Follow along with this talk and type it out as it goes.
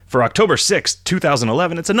For October 6th,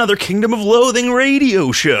 2011, it's another Kingdom of Loathing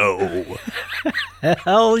radio show.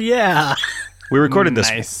 Hell yeah. We recorded this.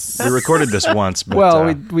 Nice. We recorded this once, but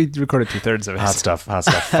Well, we recorded 2/3 of it. hot stuff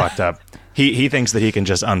fucked up. He thinks that he can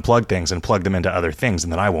just unplug things and plug them into other things,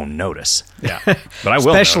 and that I won't notice. Yeah. But I will.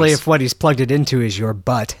 Especially notice. if what he's plugged it into is your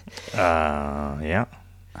butt. Yeah.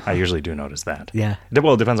 I usually do notice that. Yeah.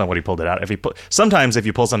 Well, it depends on what he pulled it out. Sometimes if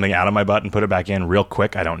you pull something out of my butt and put it back in real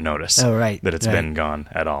quick, I don't notice. Oh, right. That it's Right. been gone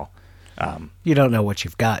at all. You don't know what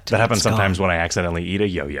you've got. That happens sometimes when I accidentally eat a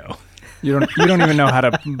yo-yo. You don't even know how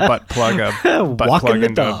to butt plug a butt Walking plug the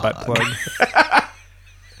into dog. a butt plug.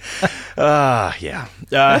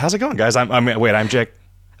 Yeah. How's it going, guys? I'm Jake.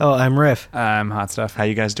 Oh, I'm Riff. Hot stuff. How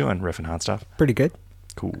you guys doing? Riffing hot stuff. Pretty good.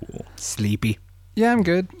 Cool. Sleepy. Yeah, I'm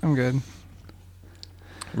good.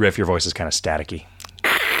 Riff, your voice is kind of staticky.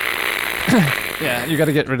 Yeah, you got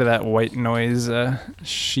to get rid of that white noise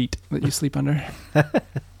sheet that you sleep under.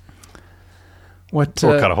 What?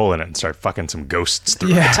 Or cut a hole in it and start fucking some ghosts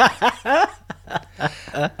through Yeah.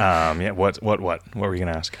 it. Yeah. What were you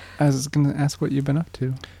gonna ask? I was gonna ask what you've been up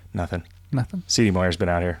to. Nothing. Nothing. C.D. Moyer's been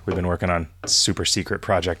out here. We've been working on super secret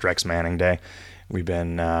Project Rex Manning Day. We've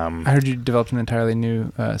been. I heard you developed an entirely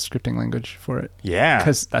new scripting language for it. Yeah.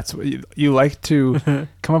 Because that's what you like to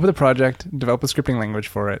come up with a project, develop a scripting language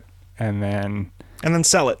for it, and then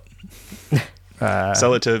sell it.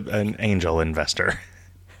 Sell it to an angel investor.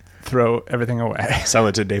 throw everything away. Sell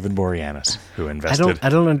it to David Boreanaz, who invested. I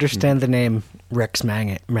don't understand the name Rex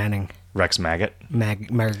Manning. Rex Maggot.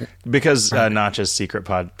 Mag. Because Notch's secret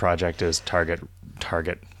project is Target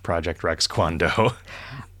Project Rex Kwando.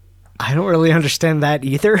 I don't really understand that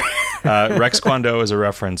either. Rex Kwando is a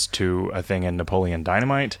reference to a thing in Napoleon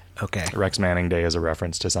Dynamite. Okay. Rex Manning Day is a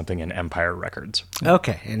reference to something in Empire Records.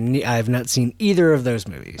 Okay, and I've not seen either of those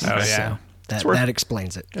movies. Oh, yeah. So that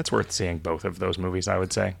explains it. It's worth seeing both of those movies, I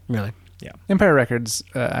would say. Really? Yeah. Empire Records,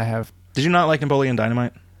 I have Did you not like Napoleon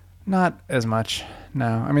Dynamite? not as much. No,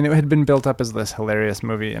 I mean it had been built up as this hilarious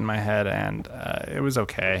movie in my head, and it was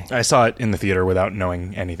okay. I saw it in the theater without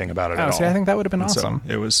knowing anything about it at all. See, I think that would have been And so awesome.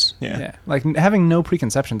 it was, Yeah, like having no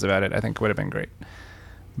preconceptions about it, I think would have been great.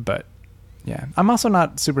 But yeah, I'm also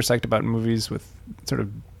not super psyched about movies with sort of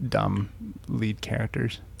dumb lead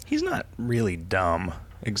characters. He's not really dumb,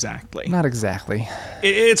 exactly. Not exactly.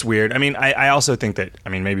 It's weird. I mean, I also think that,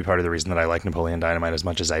 maybe part of the reason that I like Napoleon Dynamite as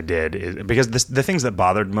much as I did is because the things that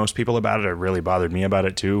bothered most people about it really bothered me about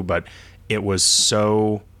it too, but it was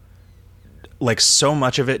so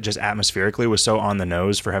much of it just atmospherically was so on the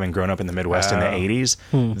nose for having grown up in the Midwest in the 80s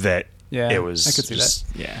that it was I could see just,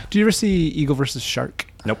 that. yeah. Do you ever see Eagle versus Shark?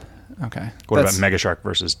 Nope. Okay. What about Mega Shark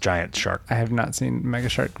versus Giant Shark? I have not seen Mega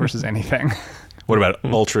Shark versus anything. What about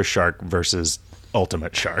Ultra Shark versus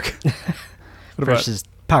Ultimate Shark? What about Versus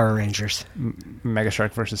Power Rangers. Mega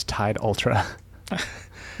Shark versus Tide Ultra?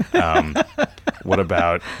 What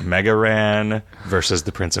about Mega Ran versus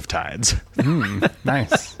the Prince of Tides?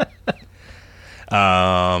 Nice.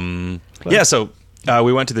 Yeah, so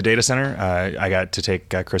we went to the data center. I got to take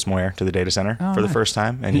Chris Moyer to the data center for the nice. first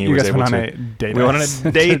time, and he You was guys able went to. on a date. We went on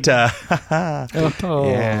a date. Oh.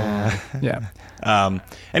 Yeah. Yeah.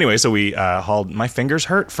 Anyway, so we hauled. My fingers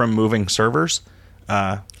hurt from moving servers.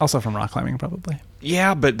 Also from rock climbing, probably.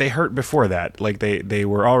 Yeah, but they hurt before that. Like they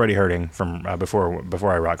were already hurting from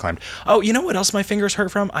before I rock climbed. Oh, you know what else my fingers hurt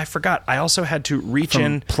from? I forgot. I also had to reach From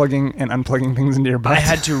in. plugging and unplugging things into your butt. I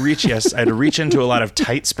had to reach. Yes, I had to reach into a lot of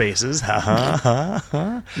tight spaces. Yeah.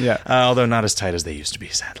 Although not as tight as they used to be,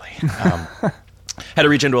 sadly. Had to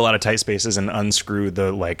reach into a lot of tight spaces and unscrew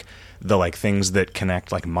the things that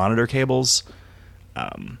connect like monitor cables.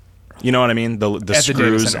 You know what I mean? The data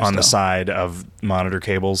screws center on the still. side of monitor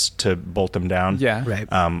cables to bolt them down. Yeah. Right.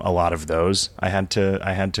 A lot of those I had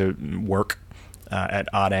to work at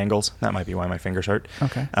odd angles. That might be why my fingers hurt.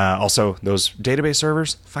 Okay. Also, those database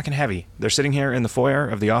servers, fucking heavy. They're sitting here in the foyer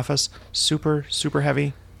of the office, super, super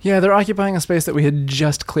heavy. Yeah, they're occupying a space that we had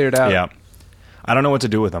just cleared out. Yeah. I don't know what to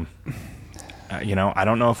do with them. I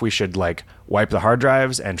don't know if we should wipe the hard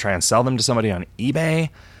drives and try and sell them to somebody on eBay.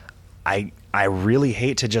 I really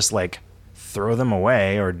hate to just throw them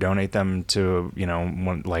away or donate them to, I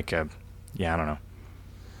don't know.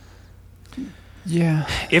 Yeah.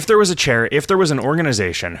 If there was an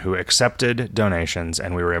organization who accepted donations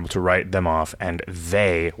and we were able to write them off and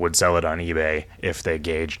they would sell it on eBay if they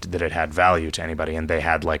gauged that it had value to anybody and they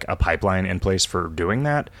had a pipeline in place for doing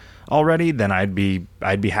that already, then I'd be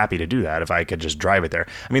happy to do that if I could just drive it there.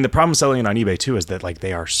 I mean, the problem selling it on eBay too is that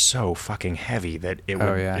they are so fucking heavy that it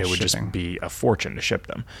would just shipping. be a fortune to ship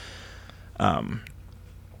them.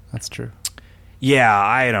 That's true. Yeah,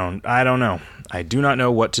 I don't know. I do not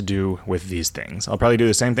know what to do with these things. I'll probably do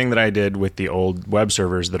the same thing that I did with the old web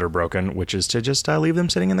servers that are broken, which is to just leave them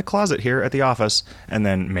sitting in the closet here at the office, and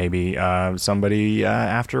then maybe somebody,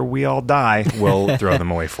 after we all die, will throw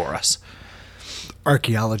them away for us.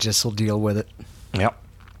 Archaeologists will deal with it. Yep.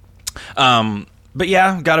 But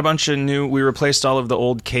yeah, got a bunch of new... We replaced all of the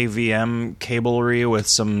old KVM cablery with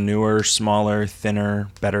some newer, smaller, thinner,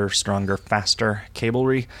 better, stronger, faster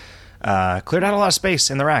cablery. Cleared out a lot of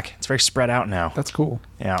space in the rack. It's very spread out now. That's cool.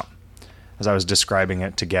 Yeah. As I was describing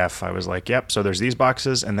it to Geff, I was like, yep, so there's these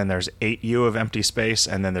boxes, and then there's 8U of empty space,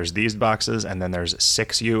 and then there's these boxes, and then there's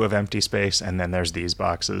 6U of empty space, and then there's these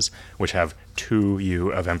boxes, which have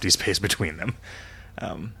 2U of empty space between them.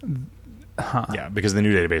 Yeah, because the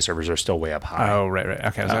new database servers are still way up high. Oh, right.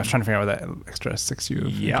 Okay, I was trying to figure out what that extra 6U of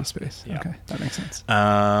empty space. Yep. Okay, that makes sense.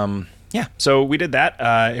 Yeah, so we did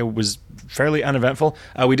that. It was fairly uneventful.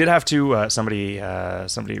 We did have to. Somebody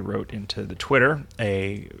wrote into the Twitter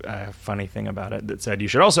a funny thing about it that said you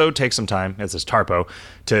should also take some time, as this Tarpo,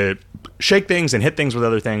 to shake things and hit things with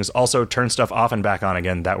other things. Also turn stuff off and back on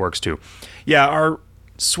again. That works too. Yeah, our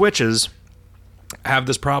switches have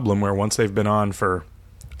this problem where once they've been on for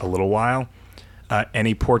a little while,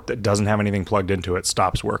 any port that doesn't have anything plugged into it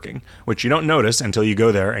stops working, which you don't notice until you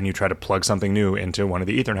go there and you try to plug something new into one of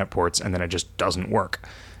the Ethernet ports, and then it just doesn't work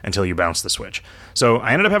until you bounce the switch. So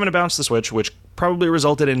I ended up having to bounce the switch, which probably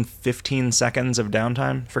resulted in 15 seconds of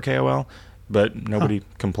downtime for KoL, but nobody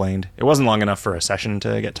complained. It wasn't long enough for a session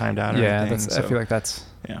to get timed out or anything. I feel like that's...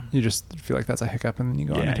 Yeah. You just feel like that's a hiccup, and then you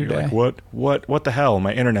go on with your you're day. like, what the hell?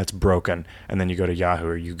 My internet's broken. And then you go to Yahoo,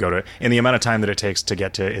 or you go to... In the amount of time that it takes to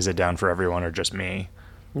get to, is it down for everyone or just me?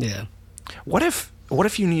 Yeah. What if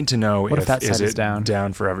you need to know if that is site is it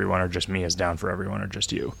down for everyone or just me, is down for everyone or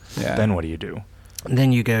just you? Yeah. Then what do you do? And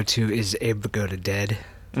then you go to, is Abe Vigoda dead?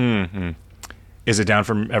 Mm-hmm. Is it down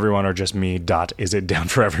for everyone or just me? Is it down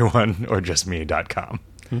for everyone or just me.com?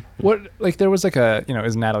 What, like, there was like a,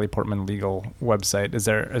 is Natalie Portman legal website? Is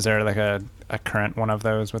there like a current one of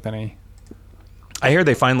those with any? I hear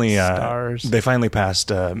they finally stars? They finally passed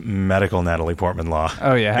medical Natalie Portman law.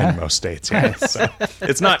 Oh yeah, in most states. Yeah, so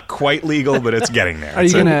it's not quite legal, but it's getting there. Are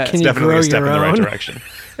you gonna? It's definitely a step in the right direction.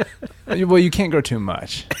 Well, you can't grow too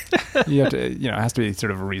much. You have to, it has to be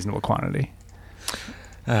sort of a reasonable quantity.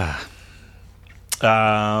 Yeah,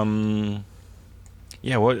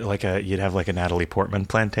 what you'd have like a Natalie Portman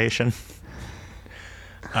plantation.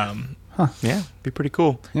 Yeah, be pretty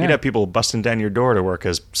cool. Yeah. You'd have people busting down your door to work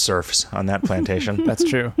as serfs on that plantation. That's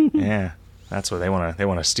true. Yeah, that's what they want to. They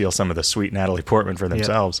want to steal some of the sweet Natalie Portman for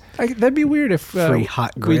themselves. That'd be weird if Free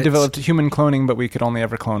hot we grits. developed human cloning, but we could only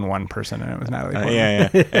ever clone one person, and it was Natalie Portman. Yeah,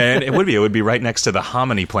 and it would be right next to the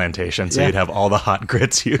hominy plantation, so you'd have all the hot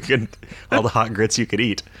grits you could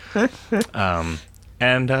eat.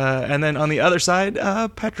 And then on the other side,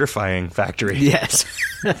 petrifying factory. Yes.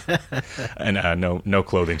 And no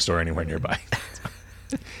clothing store anywhere nearby.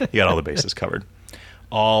 You got all the bases covered.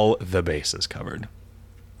 All the bases covered.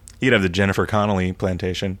 You'd have the Jennifer Connelly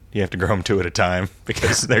plantation. You have to grow them two at a time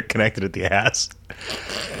because they're connected at the ass.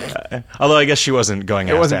 Although I guess she wasn't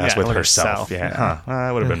going ass to ass with herself. Yeah,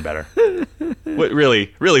 that would have been better.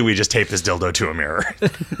 Really, we just taped this dildo to a mirror.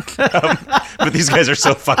 But these guys are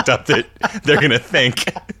so fucked up that they're going to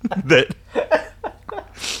think that...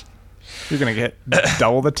 You're going to get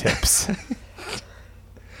double the tips.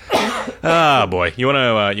 Ah, boy. You want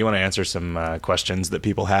to answer some questions that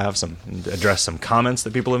people have, address some comments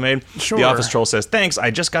that people have made? Sure. The Office Troll says, thanks,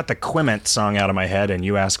 I just got the Quiment song out of my head and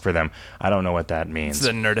you ask for them. I don't know what that means. It's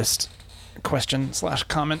a Nerdist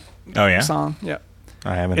question/comment song. Yeah.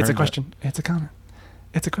 I haven't heard It's a question. It's a comment.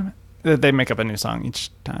 It's a comment. They make up a new song each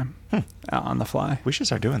time on the fly. We should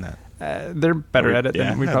start doing that. They're better at it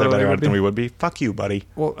than we probably they're better at would it than be. we would be. Fuck you, buddy.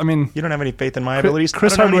 Well, I mean, You don't have any faith in my abilities.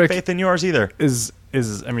 Chris I don't have any Hardwick faith in yours either. is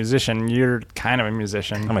a musician. You're kind of a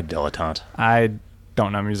musician. I'm a dilettante. I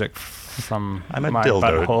don't know music from I'm a my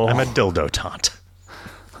dildo. butthole. I'm a dildo taunt.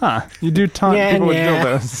 Huh. You do taunt Yeah, people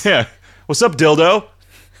yeah. with dildos. Yeah. What's up, dildo?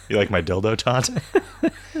 You like my dildo taunt?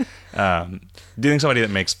 Do you think somebody that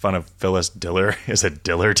makes fun of Phyllis Diller is a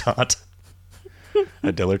Diller taunt?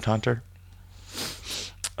 A Diller taunter?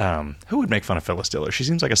 Who would make fun of Phyllis Diller? She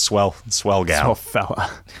seems like a swell gal. Swell fella.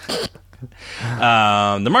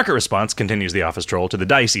 The market response, continues the Office Troll, to the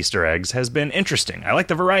dice Easter eggs has been interesting. I like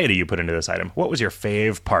the variety you put into this item. What was your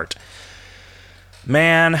fave part?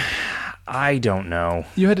 Man, I don't know.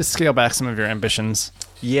 You had to scale back some of your ambitions.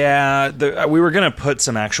 Yeah, we were going to put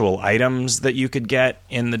some actual items that you could get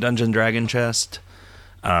in the Dungeon Dragon chest.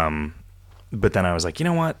 But then I was like, you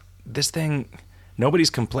know what? This thing,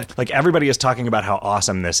 Nobody's complaining. Like, everybody is talking about how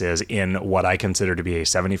awesome this is in what I consider to be a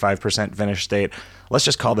 75% finished state. Let's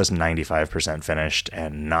just call this 95% finished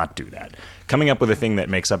and not do that. Coming up with a thing that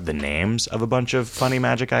makes up the names of a bunch of funny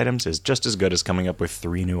Magic items is just as good as coming up with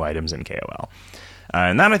 3 new items in KoL.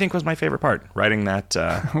 And that, I think, was my favorite part. Writing that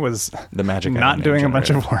was the Magic not item doing a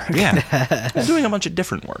generator. bunch of work. Yeah. Doing a bunch of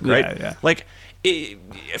different work, right? Yeah. Like,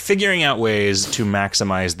 figuring out ways to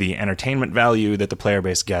maximize the entertainment value that the player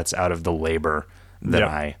base gets out of the labor that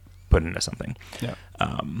I put into something. Yep.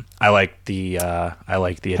 I like the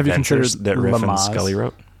adventures that Riff and Lamaze Scully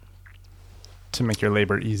wrote. To make your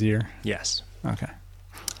labor easier. Yes. Okay.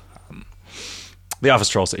 The Office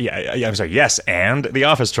Troll says, I'm sorry, yes, and the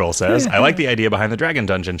Office Troll says, I like the idea behind the Dragon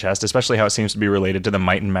Dungeon chest, especially how it seems to be related to the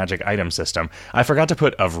Might and Magic item system. I forgot to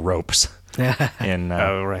put of ropes in.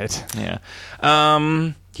 Oh, right. Yeah.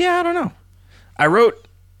 I don't know. I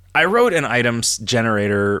wrote an items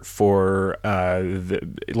generator for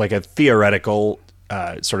like a theoretical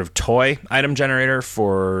sort of toy item generator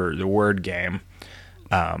for the word game.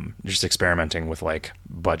 Just experimenting with like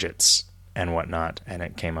budgets and whatnot, and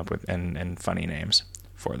it came up with and funny names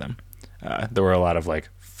for them. There were a lot of like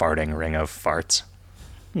farting ring of farts.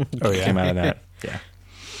 Oh yeah. Came out of that.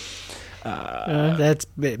 Yeah.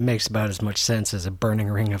 It makes about as much sense as a burning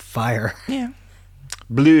ring of fire. Yeah.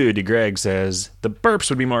 Blue de Greg says the burps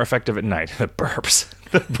would be more effective at night. The burps,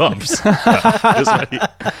 the bumps.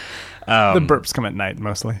 The burps come at night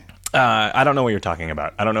mostly. I don't know what you're talking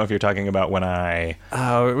about. I don't know if you're talking about when I.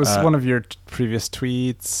 Oh, it was one of your previous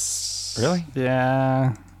tweets. Really?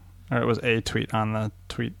 Yeah. Or it was a tweet on the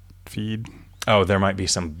tweet feed. Oh, there might be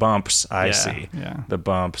some bumps. I see. Yeah. The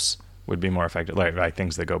bumps would be more effective, like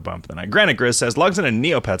things that go bump than I. Granite Grizz says logged into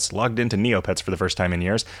Neopets for the first time in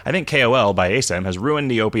years. I think KoL by ASAM has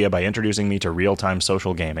ruined Neopia by introducing me to real-time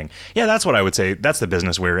social gaming. Yeah, that's what I would say. That's the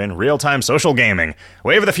business we're in. Real-time social gaming.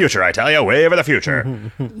 Wave of the future, I tell you. Wave of the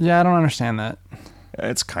future. Yeah, I don't understand that.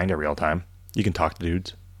 It's kind of real-time. You can talk to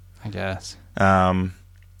dudes. I guess.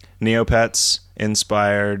 Neopets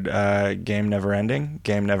inspired Game Never Ending.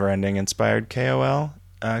 Game Never Ending inspired KoL.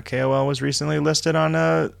 KoL was recently listed on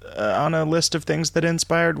a list of things that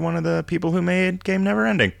inspired one of the people who made Game Never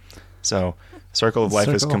Ending. So, Circle of Life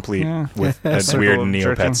is complete with a weird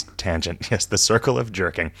Neopets tangent. Yes, the Circle of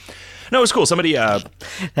Jerking. No, it was cool. Somebody.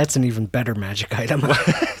 That's an even better Magic item.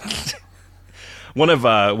 One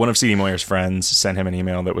of CD Moyer's friends sent him an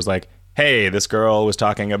email that was like, hey, this girl was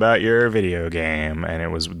talking about your video game, and it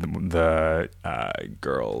was the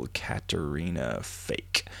girl Katerina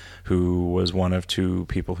Fake, who was one of 2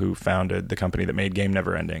 people who founded the company that made Game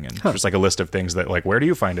Never Ending, and just like a list of things that like, where do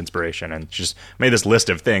you find inspiration? And she just made this list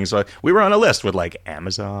of things. So we were on a list with like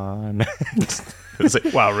Amazon.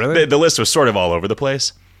 Like, wow, really? The list was sort of all over the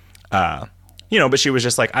place. But she was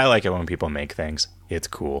just like, I like it when people make things. It's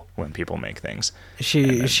cool when people make things.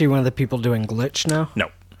 Is she one of the people doing Glitch now?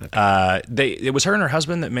 No. It was her and her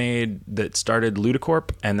husband that started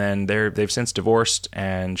Ludicorp, and then they've since divorced,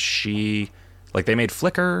 and they made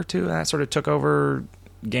Flickr too, and that sort of took over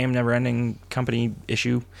Game Never Ending company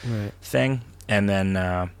issue thing, and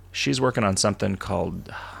then she's working on something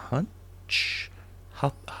called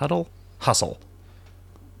Hustle.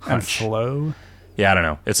 And Flow. Yeah, I don't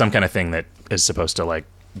know. It's some kind of thing that is supposed to like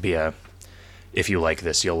be if you like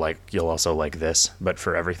this, you'll also like this, but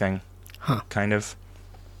for everything, kind of.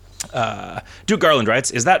 Duke Garland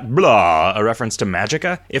writes, is that blah a reference to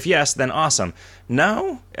Magica? If yes, then awesome.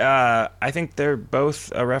 No, I think they're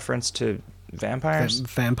both a reference to vampires.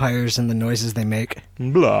 Vampires and the noises they make.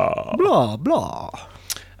 Blah. Blah, blah.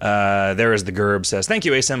 There is the Gerb says, thank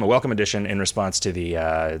you, ASM, a welcome addition in response to the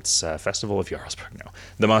Festival of Jarlsberg. No,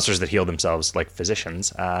 the monsters that heal themselves like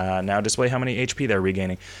physicians now display how many HP they're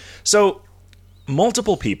regaining. So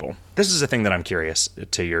multiple people, this is a thing that I'm curious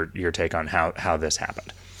to your take on how this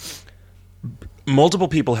happened. Multiple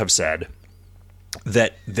people have said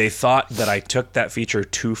that they thought that I took that feature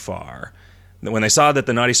too far. When they saw that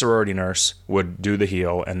the naughty sorority nurse would do the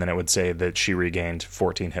heal, and then it would say that she regained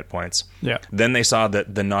 14 hit points. Yeah. Then they saw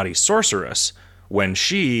that the naughty sorceress, when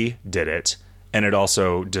she did it, and it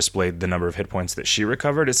also displayed the number of hit points that she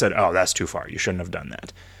recovered, it said, oh, that's too far. You shouldn't have done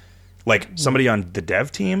that. Like, somebody on the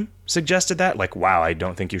dev team suggested that. Like, wow, I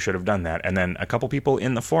don't think you should have done that. And then a couple people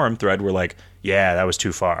in the forum thread were like, yeah, that was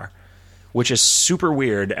too far. Which is super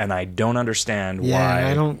weird, and I don't understand why. Yeah,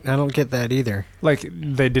 I don't get that either. Like,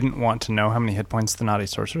 they didn't want to know how many hit points the naughty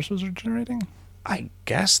sorceress was generating? I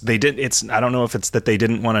guess they did. I don't know if it's that they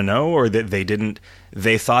didn't want to know, or that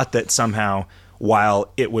they thought that somehow,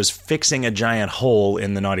 while it was fixing a giant hole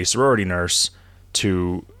in the naughty sorority nurse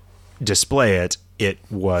to display it, it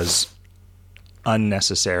was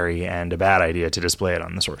unnecessary and a bad idea to display it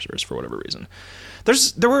on the sorcerers for whatever reason.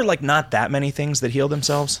 There were like not that many things that heal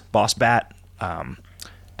themselves. Boss Bat,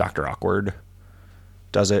 Dr. Awkward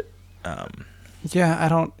does it. I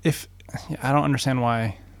don't understand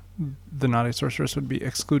why the naughty sorceress would be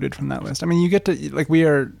excluded from that list. I mean, you get to, like, we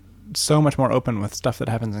are so much more open with stuff that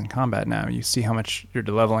happens in combat now. You see how much you're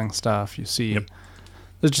de-leveling stuff. You see,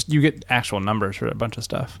 you get actual numbers for a bunch of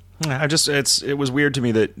stuff. It was weird to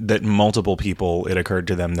me that multiple people, it occurred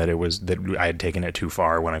to them that I had taken it too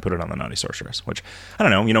far when I put it on the naughty sorceress, which I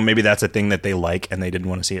don't know, maybe that's a thing that they like and they didn't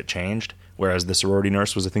want to see it changed. Whereas the sorority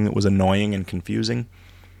nurse was a thing that was annoying and confusing.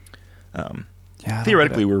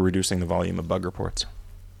 Theoretically, we're reducing the volume of bug reports.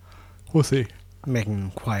 We'll see. Making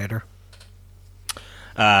them quieter.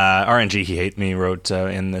 RNG, he hate me, wrote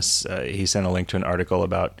in this, he sent a link to an article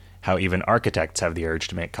about how even architects have the urge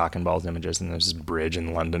to make cock and balls images, and there's this bridge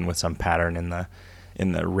in London with some pattern in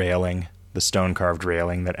the railing, the stone carved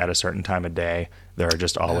railing, that at a certain time of day there are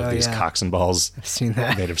just all of these cocks and balls I've seen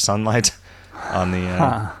that. made of sunlight on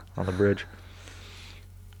the bridge.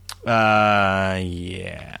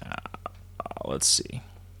 Let's see.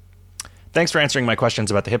 Thanks for answering my questions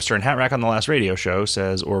about the hipster and hat rack on the last radio show,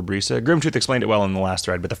 says Orbrisa. Grimtooth explained it well in the last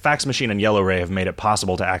thread, but the fax machine and Yellow Ray have made it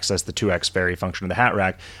possible to access the 2x fairy function of the hat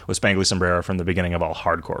rack with Spangly Sombrero from the beginning of all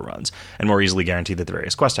hardcore runs, and more easily guarantee that the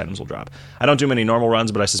various quest items will drop. I don't do many normal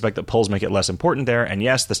runs, but I suspect that pulls make it less important there, and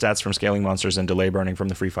yes, the stats from scaling monsters and delay burning from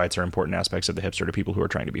the free fights are important aspects of the hipster to people who are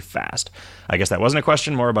trying to be fast. I guess that wasn't a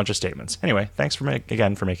question, more a bunch of statements. Anyway, thanks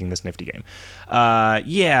again for making this nifty game.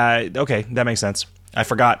 Okay, that makes sense. I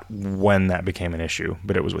forgot when that became an issue,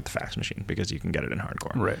 but it was with the fax machine because you can get it in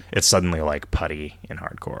hardcore. Right. It's suddenly like putty in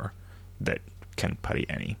hardcore that can putty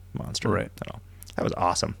any monster. Right. At all. That was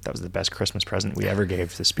awesome. That was the best Christmas present we ever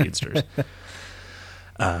gave to speedsters.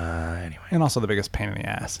 Anyway. And also the biggest pain in the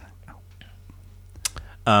ass.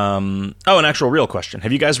 An actual real question.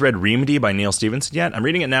 Have you guys read Remedy by Neil Stephenson yet? I'm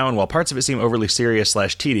reading it now, and while parts of it seem overly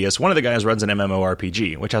serious/tedious, one of the guys runs an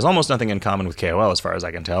MMORPG, which has almost nothing in common with KoL as far as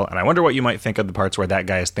I can tell, and I wonder what you might think of the parts where that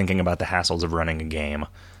guy is thinking about the hassles of running a game.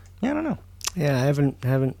 Yeah, I don't know. Yeah, I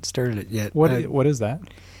haven't started it yet. What is that?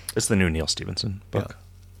 It's the new Neil Stephenson book.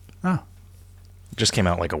 Yeah. Oh. It just came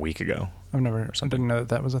out like a week ago. I didn't know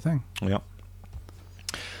that was a thing. Yep.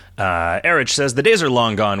 Erich says, the days are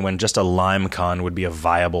long gone when just a lime con would be a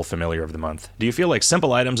viable familiar of the month. Do you feel like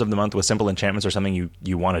simple items of the month with simple enchantments are something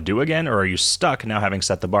you want to do again, or are you stuck now having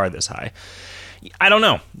set the bar this high? I don't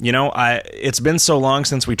know. It's been so long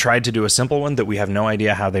since we tried to do a simple one that we have no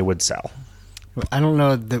idea how they would sell. I don't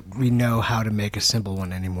know that we know how to make a simple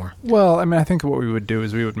one anymore. Well, I mean, I think what we would do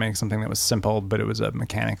is we would make something that was simple, but it was a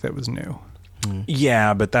mechanic that was new.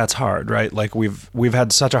 Yeah, but that's hard, right? Like we've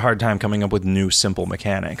had such a hard time coming up with new simple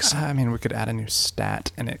mechanics. I mean, we could add a new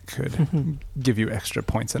stat, and it could give you extra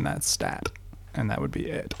points in that stat, and that would be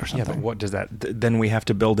it, or something. Yeah, but what does that? Then we have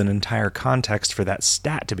to build an entire context for that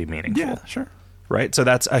stat to be meaningful. Yeah, sure. Right, so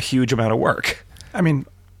that's a huge amount of work. I mean,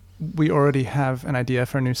 we already have an idea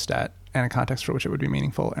for a new stat and a context for which it would be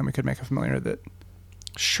meaningful, and we could make a familiar that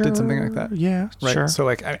did something like that. Yeah, right. Sure. So,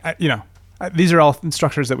 like, these are all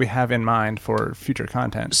structures that we have in mind for future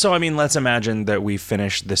content. So, I mean, let's imagine that we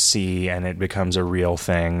finish the sea and it becomes a real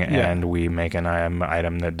thing, and we make an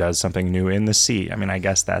item that does something new in the sea. I mean, I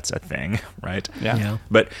guess that's a thing, right? Yeah.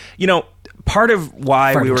 But, part of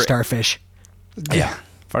why Farting we were... starfish. Yeah.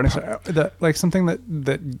 Farting like something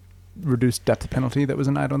that reduced depth penalty that was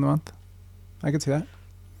an item of the month. I could see that.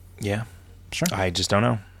 Yeah. Sure. I just don't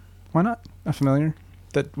know. Why not? A familiar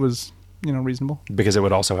that was... reasonable. Because it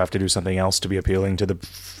would also have to do something else to be appealing to the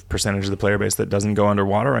percentage of the player base that doesn't go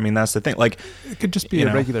underwater. I mean, that's the thing. Like, it could just be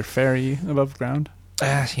a regular ferry above ground.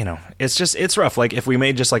 It's rough. Like, if we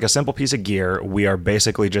made just like a simple piece of gear, we are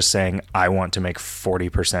basically just saying, I want to make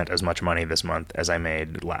 40% as much money this month as I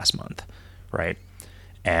made last month, right?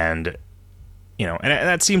 And and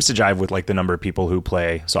that seems to jive with like the number of people who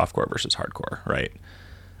play softcore versus hardcore, right?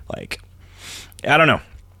 Like, I don't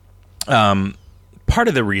know. Part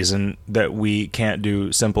of the reason that we can't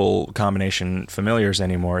do simple combination familiars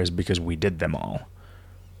anymore is because we did them all,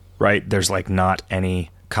 right? There's like not any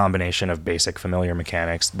combination of basic familiar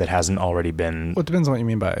mechanics that hasn't already been... Well, it depends on what you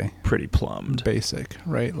mean by... pretty plumbed. Basic,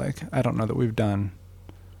 right? Like, I don't know that we've done,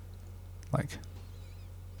 like,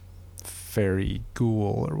 fairy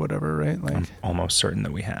ghoul or whatever, right? Like, I'm almost certain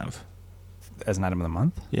that we have. As an item of the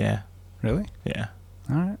month? Yeah. Really? Yeah.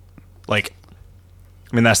 All right. Like...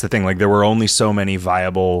 I mean, that's the thing. Like, there were only so many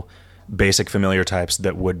viable basic familiar types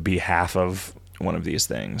that would be half of one of these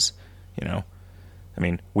things, I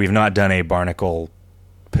mean, we've not done a barnacle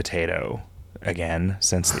potato again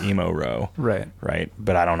since the emo row. Right. Right.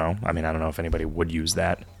 But I don't know. I mean, I don't know if anybody would use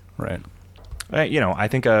that. Right. I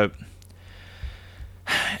think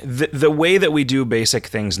the way that we do basic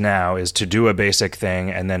things now is to do a basic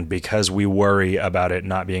thing, and then because we worry about it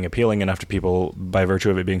not being appealing enough to people by virtue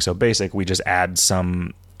of it being so basic, we just add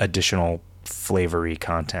some additional flavory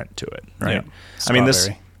content to it. Right. Yeah. I mean,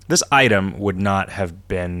 this item would not have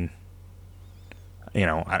been,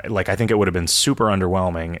 I think it would have been super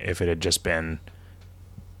underwhelming if it had just been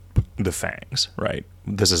the fangs, right?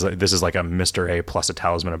 This is like a Mr. A plus a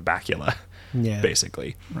talisman of Bacula,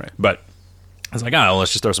 basically. Right. But it's like,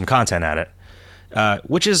 let's just throw some content at it.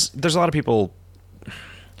 There's a lot of people.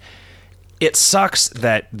 It sucks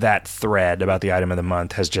that thread about the item of the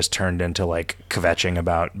month has just turned into like kvetching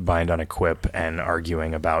about bind on equip and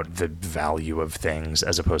arguing about the value of things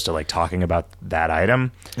as opposed to like talking about that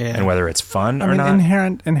item and whether it's fun or not.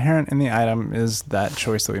 Inherent in the item is that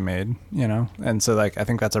choice that we made, and so like I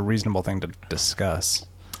think that's a reasonable thing to discuss.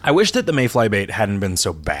 I wish that the Mayfly bait hadn't been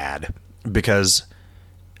so bad, because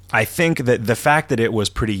I think that the fact that it was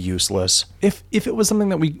pretty useless. If it was something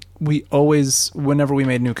that we always, whenever we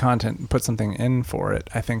made new content, put something in for it,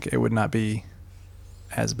 I think it would not be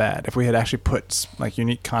as bad. If we had actually put like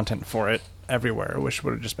unique content for it everywhere, which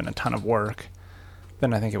would have just been a ton of work,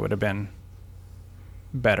 then I think it would have been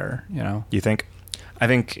better. You think? I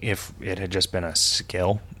think if it had just been a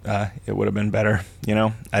skill, it would have been better.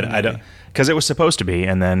 I don't, because it was supposed to be,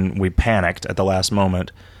 and then we panicked at the last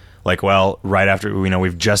moment. Like, well, right after,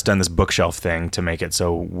 we've just done this bookshelf thing to make it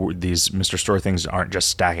so these Mr. Store things aren't just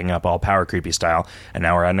stacking up all power creepy style, and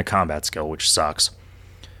now we're adding a combat skill, which sucks.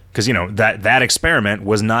 Because, that experiment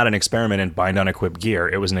was not an experiment in bind on equip gear.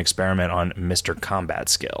 It was an experiment on Mr. Combat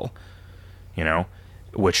skill,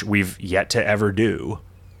 which we've yet to ever do.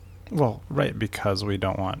 Well, right, because we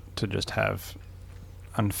don't want to just have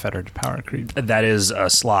unfettered power creep. That is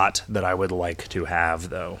a slot that I would like to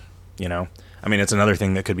have, though, I mean, it's another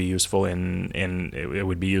thing that could be useful it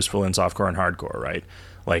would be useful in softcore and hardcore, right?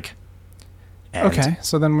 Like, okay,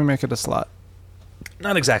 so then we make it a slot.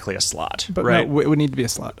 Not exactly a slot, but right? No, it would need to be a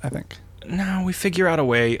slot, I think. No, we figure out a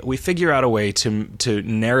way. We figure out a way to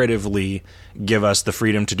narratively give us the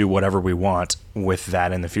freedom to do whatever we want with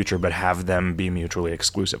that in the future, but have them be mutually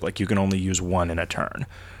exclusive. Like, you can only use one in a turn,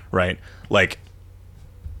 right? Like,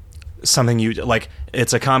 something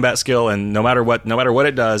it's a combat skill, and no matter what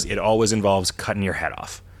it does, it always involves cutting your head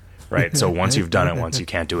off, right? So once you've done it once, you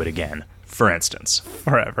can't do it again, for instance.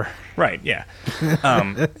 Forever. Right, yeah.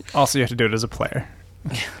 Also, you have to do it as a player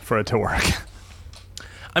for it to work.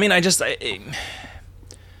 I mean,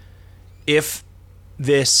 if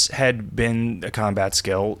this had been a combat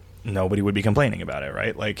skill, nobody would be complaining about it,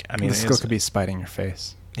 right? Like, I mean, the skill could be spiting your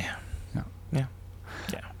face. Yeah. No.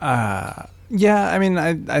 Yeah. Yeah, I mean,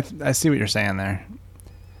 I see what you're saying there.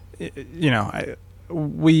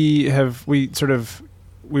 We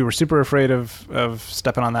were super afraid of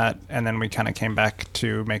stepping on that, and then we kind of came back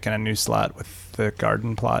to making a new slot with the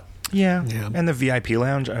garden plot. Yeah, and the VIP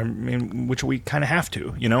lounge. I mean, which we kind of have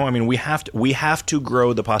to. I mean, we have to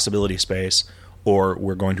grow the possibility space, or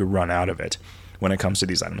we're going to run out of it when it comes to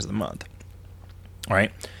these items of the month. All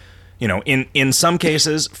right, in some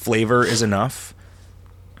cases, flavor is enough.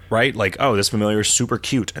 Right? Like, this familiar is super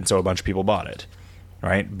cute, and so a bunch of people bought it.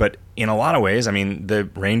 Right? But in a lot of ways, I mean, the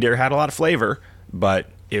reindeer had a lot of flavor, but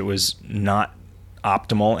it was not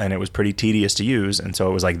optimal, and it was pretty tedious to use, and so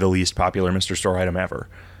it was like the least popular Mr. Store item ever.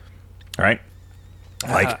 All right?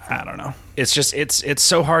 Like, I don't know. It's just, it's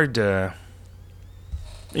so hard to,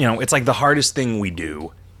 it's like the hardest thing we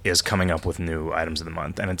do is coming up with new items of the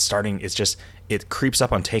month, and it creeps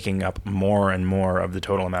up on taking up more and more of the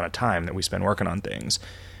total amount of time that we spend working on things.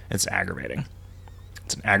 It's aggravating.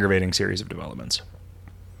 It's an aggravating series of developments.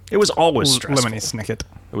 It was always stressful. Lemony Snicket.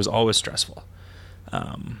 It was always stressful. But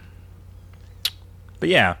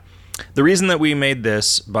yeah, the reason that we made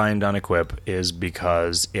this bind on equip is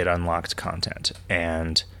because it unlocked content.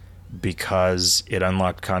 And because it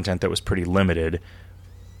unlocked content that was pretty limited,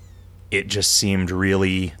 it just seemed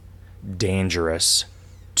really dangerous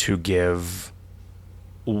to give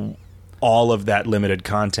all of that limited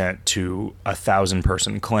content to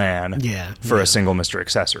 1,000-person clan for a single Mr.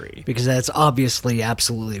 Accessory. Because that's obviously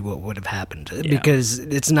absolutely what would have happened. Yeah. Because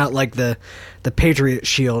it's not like the Patriot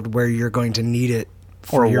Shield where you're going to need it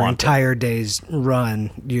for your entire day's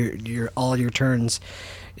run. Your all your turns,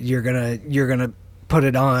 you're gonna put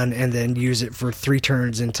it on and then use it for 3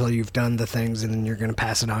 turns until you've done the things, and then you're gonna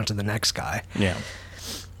pass it on to the next guy. Yeah.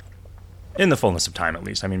 In the fullness of time, at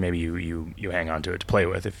least. I mean, maybe you hang on to it to play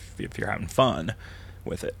with if you're having fun.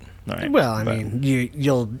 with it. All right. Well, I mean,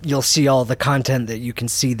 you'll see all the content that you can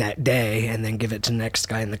see that day, and then give it to the next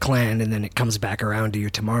guy in the clan, and then it comes back around to you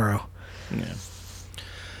tomorrow. Yeah.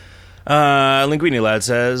 Linguini Lad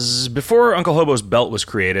says, before Uncle Hobo's belt was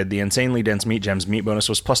created, the insanely dense meat gem's meat bonus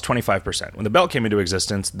was plus 25%. When the belt came into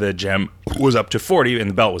existence, the gem was up to 40 and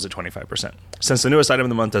the belt was at 25%. Since the newest item of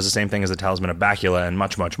the month does the same thing as the Talisman of Bacula and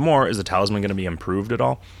much, much more, is the talisman going to be improved at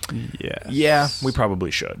all? Yes. Yeah, we probably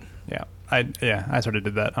should. Yeah. I sort of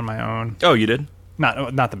did that on my own. Oh, you did?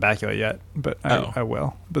 Not the Bacula yet, but I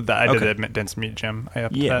will. But I did the dense meat gem. I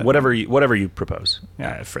upped that. whatever you propose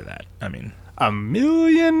for that. I mean...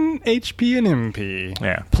 1,000,000 HP and MP.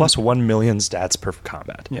 Yeah, plus 1 million stats per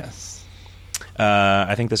combat. Yes.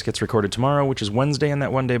 I think this gets recorded tomorrow, which is Wednesday, and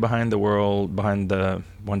that one day behind the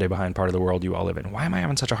one day behind part of the world you all live in. Why am I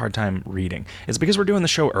having such a hard time reading? It's because we're doing the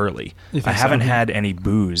show early. I haven't had any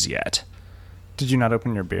booze yet. Did you not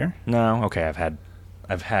open your beer? No. Okay,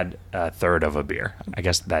 I've had a third of a beer. I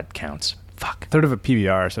guess that counts. Fuck. Third of a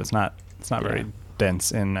PBR, so it's not very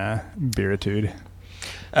dense in beeritude.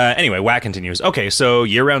 Anyway, Whack continues. Okay, so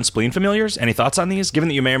year-round spleen familiars? Any thoughts on these? Given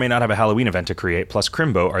that you may or may not have a Halloween event to create, plus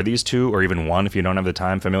Crimbo, are these two, or even one if you don't have the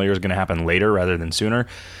time, familiars going to happen later rather than sooner?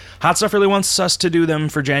 Hot Stuff really wants us to do them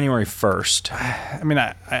for January 1st. I mean,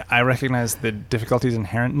 I recognize the difficulties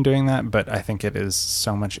inherent in doing that, but I think it is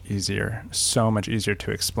so much easier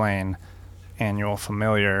to explain annual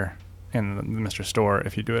familiar in the Mr. Store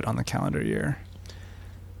if you do it on the calendar year.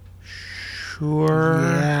 Sure.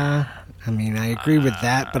 Yeah. I mean, I agree with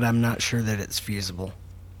that, but I'm not sure that it's feasible.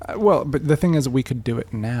 Well, but the thing is, we could do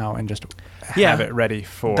it now and just have it ready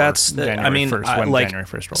for January 1st when January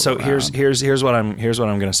 1st rolls so around. here's what I'm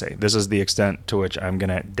going to say. This is the extent to which I'm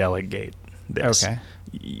going to delegate this. Okay.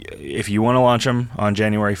 If you want to launch them on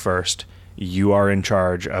January 1st, you are in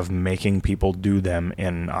charge of making people do them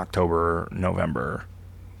in October, November.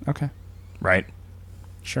 Okay. Right?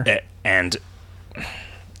 Sure. And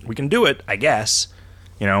we can do it, I guess.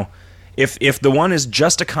 You know, if the one is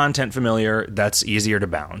just a content familiar, that's easier to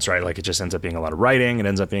balance, right? Like it just ends up being a lot of writing. It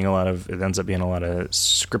ends up being a lot of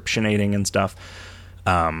scriptionating and stuff.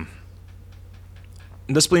 The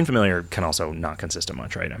spleen familiar can also not consist of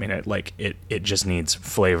much, right? I mean, it just needs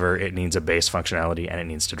flavor. It needs a base functionality, and it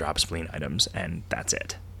needs to drop spleen items, and that's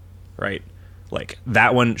it, right? Like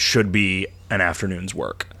that one should be an afternoon's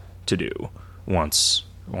work to do once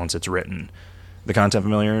it's written. The content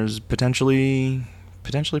familiar is potentially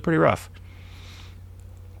pretty rough.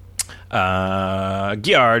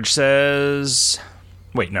 Giarge says...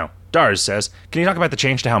 Wait, no. Darz says, can you talk about the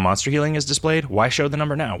change to how monster healing is displayed? Why show the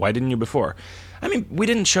number now? Why didn't you before? I mean, we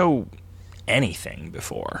didn't show anything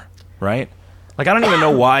before, right? Like, I don't even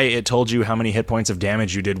know why it told you how many hit points of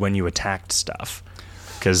damage you did when you attacked stuff.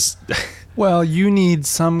 Because... Well, you need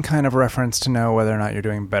some kind of reference to know whether or not you're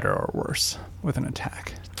doing better or worse with an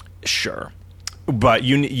attack. Sure. But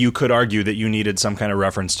you could argue that you needed some kind of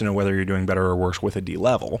reference to know whether you're doing better or worse with a D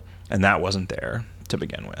level, and that wasn't there to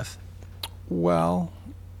begin with. Well,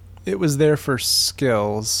 it was there for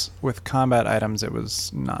skills. With combat items, it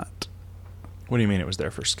was not. What do you mean it was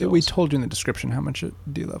there for skills? We told you in the description how much it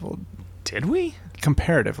D-leveled. Did we?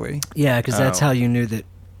 Comparatively. Yeah, because that's how you knew that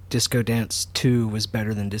Disco Dance 2 was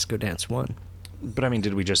better than Disco Dance 1. But I mean,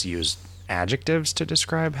 did we just use adjectives to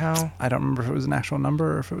describe how? I don't remember if it was an actual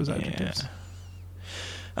number or if it was adjectives.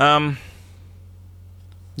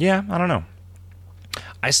 Yeah, I don't know.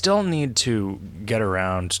 I still need to get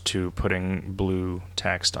around to putting blue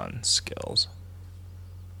text on skills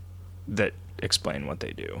that explain what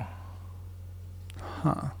they do.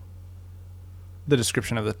 Huh. The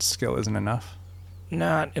description of the skill isn't enough?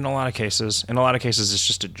 Not in a lot of cases. In a lot of cases, it's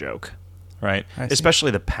just a joke, right? Especially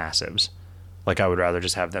the passives. Like, I would rather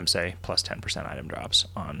just have them say plus 10% item drops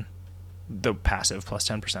on the passive plus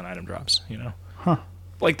 10% item drops, you know? Huh.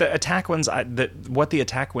 Like, the attack ones, what the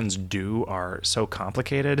attack ones do are so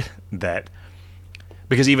complicated that...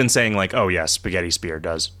 Because even saying, like, oh, yeah, Spaghetti Spear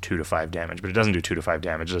does 2 to 5 damage, but it doesn't do 2 to 5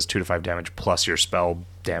 damage. It does 2 to 5 damage plus your spell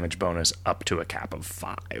damage bonus up to a cap of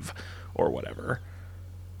 5 or whatever.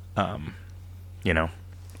 You know?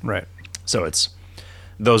 Right. So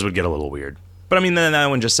those would get a little weird. But, I mean, then that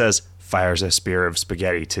one just says, fires a spear of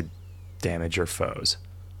spaghetti to damage your foes.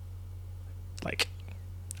 Like,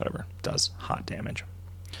 whatever. Does hot damage.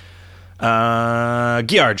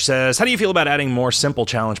 Giarge says, how do you feel about adding more simple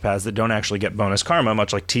challenge paths that don't actually get bonus karma,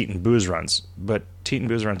 much like Teat and Booze runs? But Teat and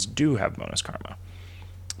Booze runs do have bonus karma.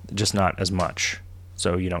 Just not as much.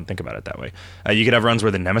 So you don't think about it that way. You could have runs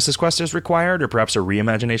where the Nemesis quest is required, or perhaps a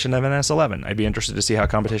reimagination of an S11. I'd be interested to see how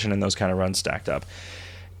competition in those kind of runs stacked up.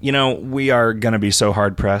 You know, we are going to be so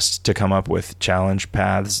hard-pressed to come up with challenge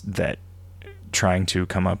paths that trying to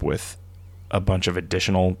come up with a bunch of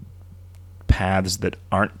additional paths that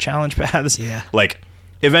aren't challenge paths. Yeah. Like,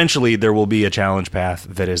 eventually there will be a challenge path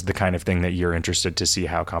that is the kind of thing that you're interested to see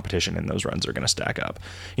how competition in those runs are going to stack up.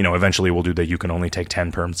 You know, eventually we'll do that you can only take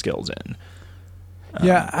 10 perm skills in.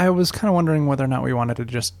 Yeah, I was kind of wondering whether or not we wanted to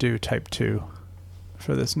just do type 2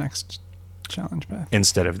 for this next challenge path.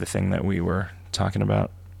 Instead of the thing that we were talking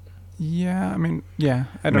about. Yeah, I mean, yeah.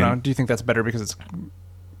 I don't know. Do you think that's better because it's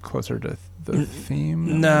closer to the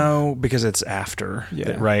theme? No, because it's after,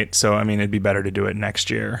 right? So, I mean, it'd be better to do it next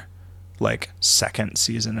year, like second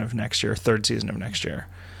season of next year, third season of next year.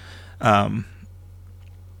 Yeah,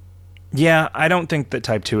 I don't think that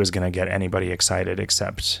type 2 is going to get anybody excited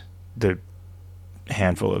except the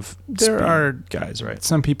handful of there are guys, right?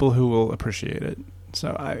 Some people who will appreciate it.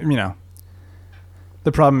 So,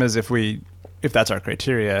 the problem is if that's our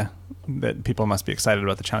criteria, that people must be excited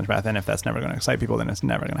about the challenge path, and if that's never going to excite people, then it's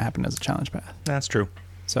never going to happen as a challenge path. That's true.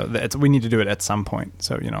 So we need to do it at some point.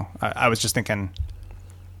 So, I was just thinking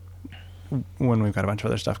when we've got a bunch of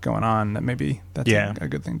other stuff going on that maybe that's a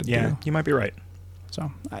good thing to do. Yeah, you might be right. So,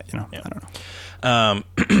 I don't know.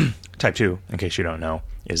 Type 2, in case you don't know,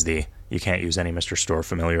 is you can't use any Mr. Store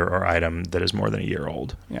familiar or item that is more than a year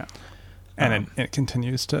old. Yeah. And it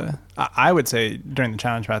continues to, I would say during the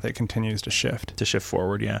challenge path, it continues to shift. To shift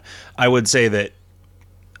forward, yeah. I would say that,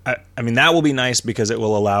 I mean, that will be nice because it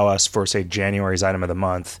will allow us for, say, January's item of the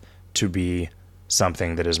month to be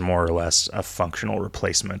something that is more or less a functional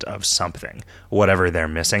replacement of something, whatever they're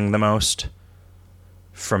missing the most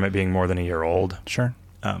from it being more than a year old. Sure.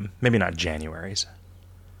 Maybe not January's.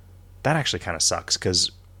 That actually kind of sucks because,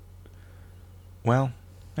 well,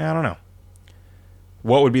 I don't know.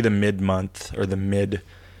 What would be the mid-month or the mid...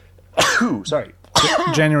 Sorry.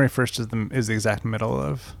 January 1st is the exact middle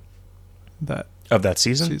of that. Of that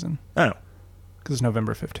season? Oh. Because it's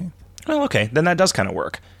November 15th. Well, okay. Then that does kind of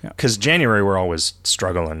work. Yeah. Because January we're always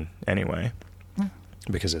struggling anyway.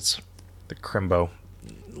 Because it's the Crimbo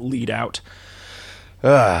lead out.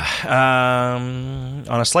 On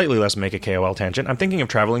a slightly less make a KoL tangent, I'm thinking of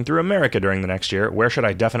traveling through America during the next year. Where should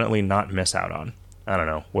I definitely not miss out on? I don't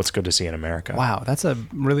know. What's good to see in America? Wow, that's a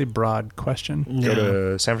really broad question. Go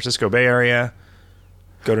to San Francisco Bay Area.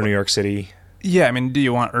 Go to New York City. Yeah, I mean, do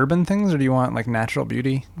you want urban things or do you want like natural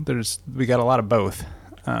beauty? We got a lot of both.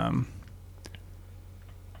 Go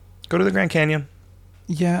to the Grand Canyon.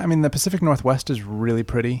 Yeah, I mean, the Pacific Northwest is really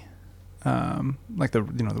pretty. Like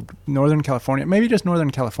the Northern California, maybe just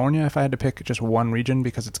Northern California if I had to pick just one region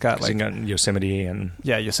because it's got like you got Yosemite and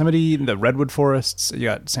Yosemite, the redwood forests. You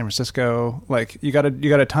got San Francisco, like you got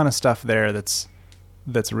a ton of stuff there that's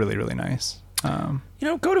really really nice.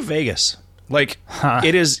 Go to Vegas. Like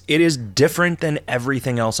it is different than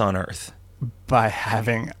everything else on Earth by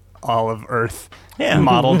having all of Earth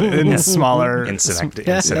modeled in smaller in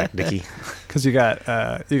synecdoche. Because you got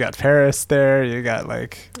Paris there, you got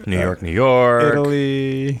like New York,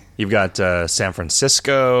 Italy. You've got San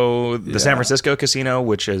Francisco, the San Francisco casino,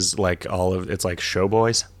 which is like it's like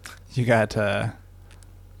showboys. You got the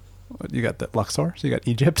Luxor, so you got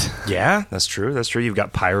Egypt. Yeah, that's true. You've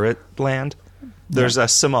got pirate land. There's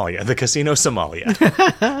Somalia, the casino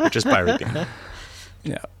Somalia, which is pirate themed.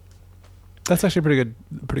 Yeah, that's actually a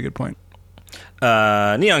pretty good point.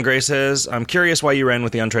 Neon Gray says, I'm curious why you ran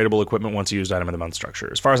with the untradeable equipment once used item of the month structure.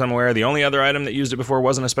 As far as I'm aware, the only other item that used it before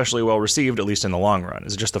wasn't especially well received, at least in the long run.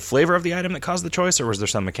 Is it just the flavor of the item that caused the choice, or was there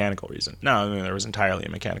some mechanical reason? No, I mean, there was entirely a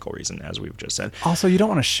mechanical reason, as we've just said. Also, you don't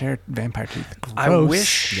want to share vampire teeth.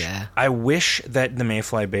 Gross. I wish that the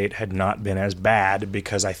Mayfly bait had not been as bad,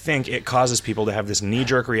 because I think it causes people to have this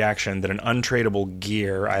knee-jerk reaction that an untradeable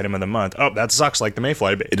gear item of the month, oh, that sucks like the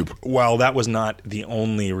Mayfly bait. Well, that was not the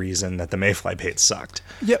only reason that the Mayfly bait sucked.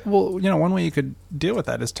 Yeah, well, one way you could deal with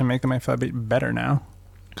that is to make the Mayfly bait better now.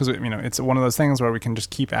 Because, it's one of those things where we can just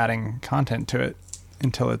keep adding content to it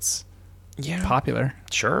until it's popular.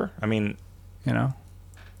 Sure. I mean...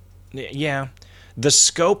 Yeah. The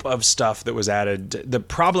scope of stuff that was added... The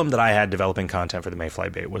problem that I had developing content for the Mayfly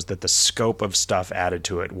bait was that the scope of stuff added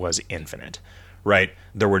to it was infinite, right?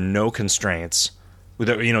 There were no constraints.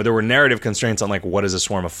 There were narrative constraints on, like, what is a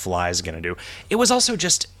swarm of flies going to do? It was also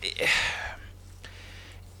just...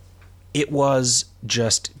 It was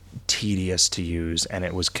just tedious to use, and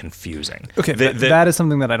it was confusing. Okay, that is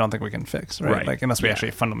something that I don't think we can fix, right? Like, unless we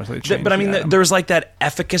actually fundamentally change. But I mean, there was like that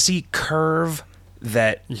efficacy curve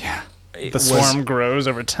that the swarm grows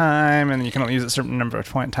over time, and you can only use it a certain number of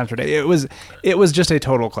times per day. It was just a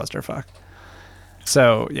total clusterfuck.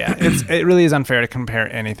 So yeah, it really is unfair to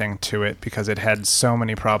compare anything to it because it had so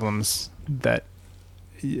many problems that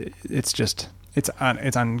it's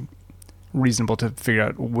reasonable to figure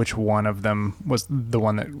out which one of them was the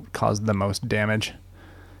one that caused the most damage.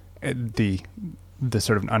 The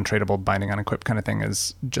sort of untradeable binding on equip kind of thing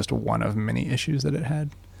is just one of many issues that it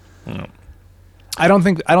had. Mm. I don't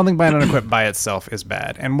think binding on equip by itself is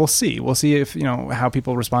bad, and we'll see if how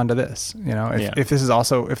people respond to this. If this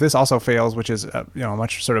also fails, which is a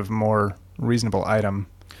much sort of more reasonable item.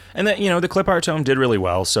 And that, the clip art tome did really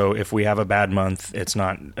well, so if we have a bad month, it's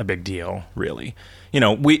not a big deal, really.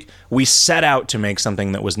 We set out to make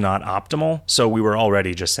something that was not optimal, so we were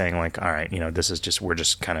already just saying, like, all right, we're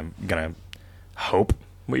just kind of going to hope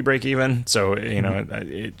we break even, so,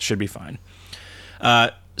 it should be fine.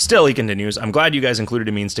 Still, he continues, I'm glad you guys included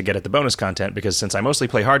a means to get at the bonus content, because since I mostly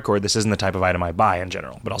play hardcore, this isn't the type of item I buy in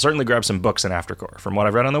general, but I'll certainly grab some books in Aftercore. From what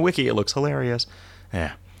I've read on the wiki, it looks hilarious.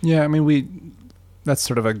 Yeah. Yeah, I mean, that's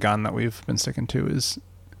sort of a gun that we've been sticking to, is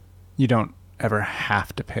you don't ever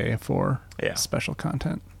have to pay for special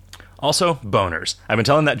content. Also, boners. I've been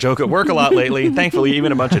telling that joke at work a lot lately. Thankfully,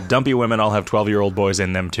 even a bunch of dumpy women all have 12-year-old boys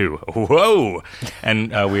in them, too. Whoa! And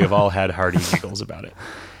we have all had hearty giggles about it.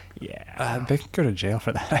 Yeah. They could go to jail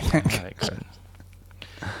for that, I think. That makes sense.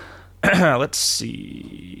 Let's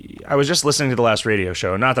see. I was just listening to the last radio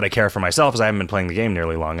show. Not that I care for myself, as I haven't been playing the game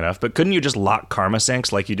nearly long enough, but couldn't you just lock karma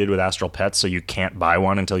sinks like you did with Astral Pets so you can't buy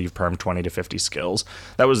one until you've permed 20 to 50 skills?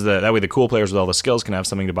 That way the cool players with all the skills can have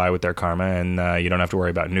something to buy with their karma, and you don't have to worry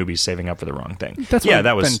about newbies saving up for the wrong thing.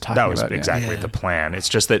 That was exactly the plan. It's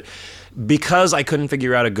just that because I couldn't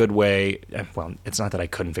figure out a good way, well, it's not that I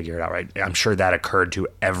couldn't figure it out right. I'm sure that occurred to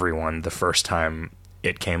everyone the first time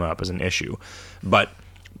it came up as an issue. But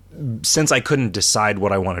since I couldn't decide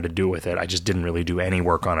what I wanted to do with it, I just didn't really do any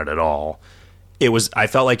work on it at all. I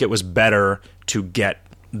felt like it was better to get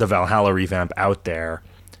the Valhalla revamp out there,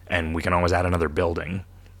 and we can always add another building.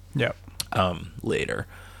 Yep. Later.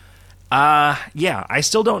 I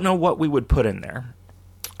still don't know what we would put in there.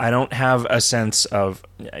 I don't have a sense of,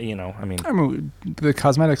 I mean, the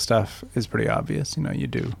cosmetic stuff is pretty obvious. You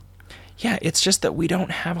do. Yeah, it's just that we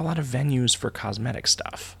don't have a lot of venues for cosmetic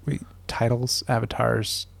stuff. Titles,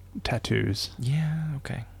 avatars, tattoos. Yeah,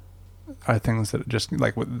 okay. Are things that just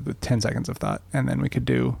like with 10 seconds of thought, and then we could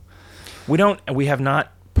do. We have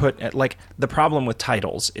not put, like, the problem with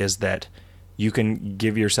titles is that you can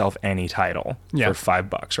give yourself any title for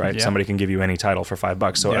 $5, right? Yeah. Somebody can give you any title for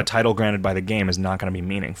 $5. So a title granted by the game is not going to be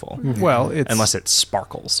meaningful. Well, unless it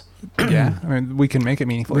sparkles. Yeah, I mean, we can make it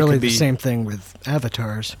meaningful. Really, the same thing with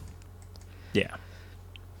avatars. Yeah.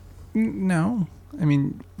 No. I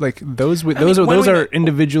mean, like those are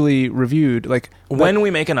individually reviewed. Like when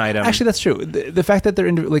we make an item, actually, that's true. The fact that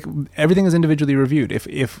they're like everything is individually reviewed.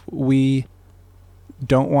 If we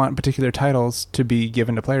don't want particular titles to be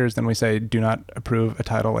given to players, then we say do not approve a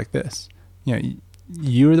title like this.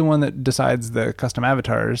 You're the one that decides the custom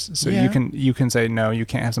avatars, so you can say no, you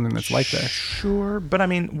can't have something that's like this. Sure, but I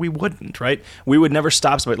mean, we wouldn't, right? We would never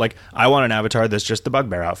stop somebody. Like, I want an avatar that's just the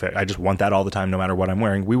Bugbear outfit. I just want that all the time, no matter what I'm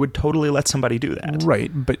wearing. We would totally let somebody do that, right?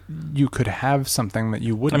 But you could have something that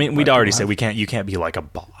you wouldn't. I mean, we'd already say you can't be like a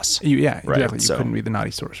boss. Exactly. Right? You couldn't be the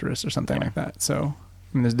naughty sorceress or something like that. So,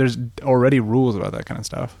 I mean, there's already rules about that kind of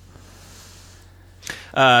stuff.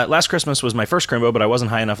 Last Christmas was my first Crimbo, but I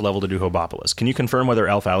wasn't high enough level to do Hobopolis. Can you confirm whether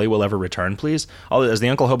Elf Alley will ever return, please? As the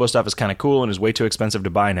Uncle Hobo stuff is kind of cool and is way too expensive to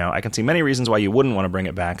buy now, I can see many reasons why you wouldn't want to bring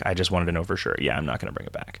it back. I just wanted to know for sure. Yeah, I'm not going to bring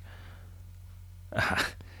it back.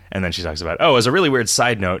 And then she talks about, as a really weird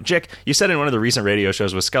side note, Jick, you said in one of the recent radio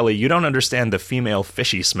shows with Scully, you don't understand the female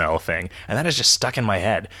fishy smell thing, and that has just stuck in my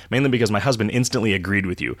head, mainly because my husband instantly agreed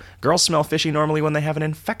with you. Girls smell fishy normally when they have an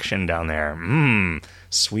infection down there.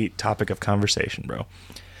 Sweet topic of conversation, bro.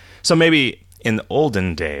 So maybe in the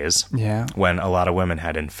olden days, when a lot of women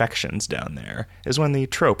had infections down there, is when the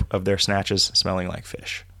trope of their snatches smelling like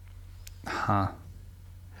fish. Huh.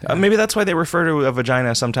 Maybe that's why they refer to a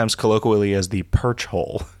vagina sometimes colloquially as the perch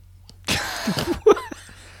hole.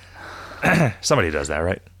 Somebody does that,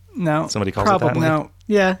 right? No. Somebody calls probably. it that? No.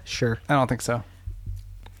 Yeah, sure. I don't think so.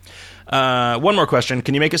 One more question.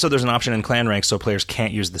 Can you make it so there's an option in clan ranks so players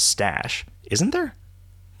can't use the stash? Isn't there?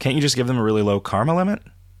 Can't you just give them a really low karma limit?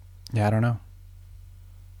 Yeah, I don't know.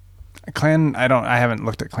 I haven't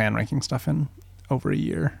looked at clan ranking stuff in over a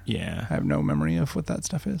year. Yeah. I have no memory of what that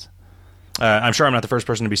stuff is. I'm sure I'm not the first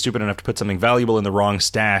person to be stupid enough to put something valuable in the wrong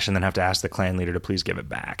stash and then have to ask the clan leader to please give it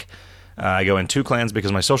back. I go in 2 clans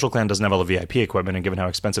because my social clan doesn't have all the VIP equipment, and given how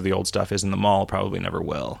expensive the old stuff is in the mall, probably never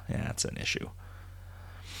will. Yeah, that's an issue.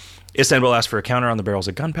 Istanbul asked for a counter on the barrels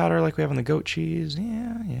of gunpowder like we have on the goat cheese.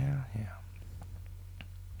 Yeah.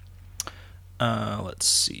 Let's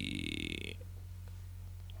see.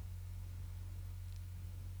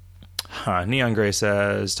 Neon Gray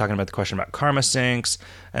says, talking about the question about karma sinks,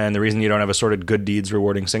 and the reason you don't have assorted good deeds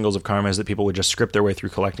rewarding singles of karma is that people would just script their way through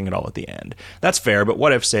collecting it all at the end. That's fair, but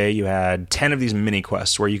what if, say, you had 10 of these mini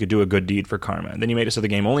quests where you could do a good deed for karma, and then you made it so the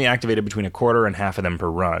game only activated between a quarter and half of them per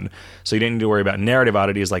run, so you didn't need to worry about narrative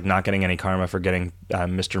oddities like not getting any karma for getting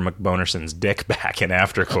Mr. McBonerson's dick back in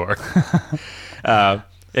Aftercore.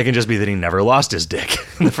 It can just be that he never lost his dick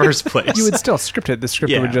in the first place. You would still script it. The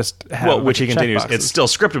script would just have which he continues. It's still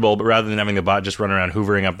scriptable, but rather than having the bot just run around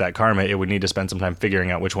hoovering up that karma, it would need to spend some time figuring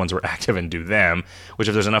out which ones were active and do them, which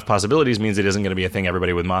if there's enough possibilities means it isn't going to be a thing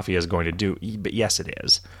everybody with Mafia is going to do. But yes, it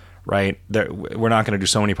is. Right? We're not going to do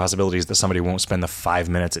so many possibilities that somebody won't spend the 5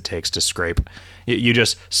 minutes it takes to scrape. You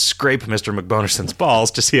just scrape Mr. McBonerson's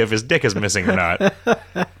balls to see if his dick is missing or not.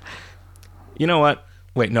 You know what?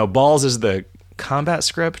 Wait, no, balls is the combat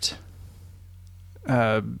script.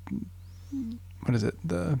 What is it?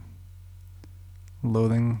 The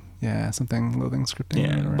loathing, loathing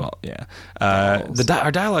scripting.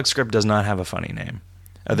 Our dialogue script does not have a funny name.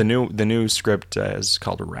 The new script is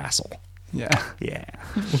called Wrassle. Yeah.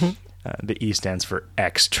 The E stands for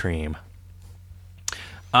extreme.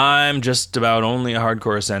 I'm just about only a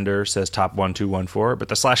hardcore ascender, says Top1214, but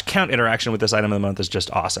the /count interaction with this item of the month is just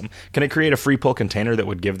awesome. Can it create a free pull container that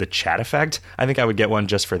would give the chat effect? I think I would get one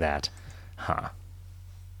just for that.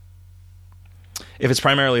 If it's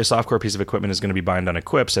primarily a softcore piece of equipment is going to be bind on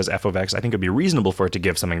equip, says FOVX, I think it would be reasonable for it to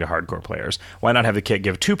give something to hardcore players. Why not have the kit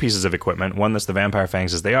give 2 pieces of equipment, one that's the vampire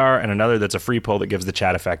fangs as they are, and another that's a free pull that gives the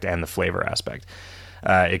chat effect and the flavor aspect?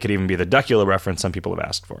 It could even be the Duckula reference some people have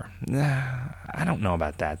asked for. I don't know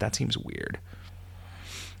about that. That seems weird.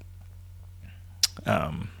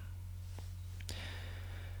 I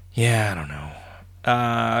don't know.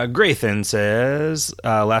 Graythin says,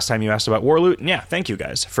 last time you asked about war loot, yeah, thank you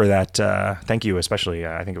guys for that. Thank you, especially,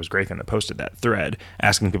 I think it was Graythin that posted that thread,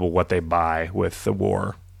 asking people what they buy with the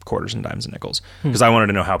war quarters and dimes and nickels. Because I wanted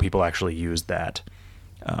to know how people actually used that.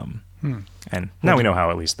 And now we know how,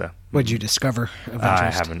 at least the... What'd you discover of interest?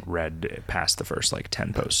 I haven't read past the first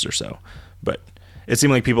 10 posts or so, but it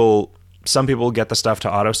seemed like some people get the stuff to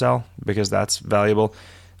auto sell because that's valuable,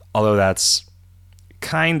 although that's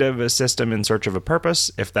kind of a system in search of a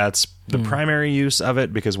purpose if that's the primary use of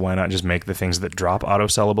it, because why not just make the things that drop auto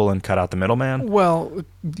sellable and cut out the middleman? Well, it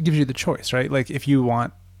gives you the choice, right? Like if you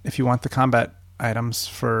want the combat items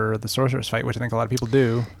for the sorceress fight, which I think a lot of people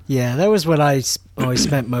do. Yeah, that was what I always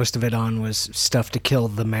spent most of it on, was stuff to kill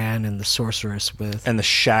the man and the sorceress with. And the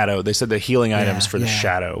shadow. They said the healing items for the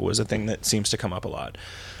shadow was a thing that seems to come up a lot.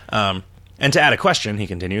 And to add a question, he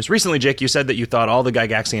continues, recently, Jake, you said that you thought all the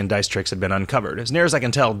Gygaxian dice tricks had been uncovered. As near as I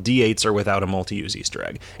can tell, D8s are without a multi-use Easter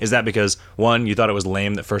egg. Is that because, 1, you thought it was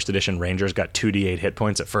lame that first edition Rangers got 2 D8 hit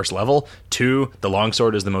points at first level? 2, the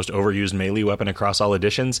longsword is the most overused melee weapon across all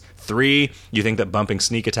editions? 3, you think that bumping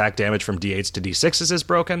sneak attack damage from D8s to D6s is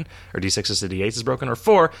broken? Or D6s to D8s is broken? Or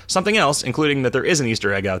 4, something else, including that there is an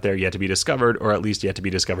Easter egg out there yet to be discovered, or at least yet to be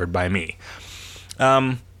discovered by me.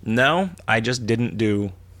 No, I just didn't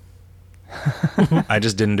do... I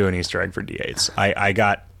just didn't do an Easter egg for D8s. I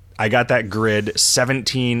got that grid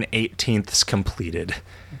 17 18ths completed.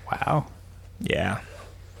 Wow. Yeah.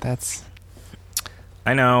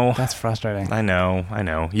 I know. That's frustrating. I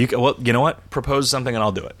know. You know what? Propose something and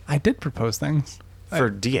I'll do it. I did propose things. For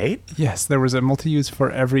D8? Yes, there was a multi-use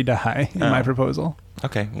for every die in my proposal.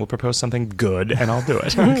 Okay, we'll propose something good and I'll do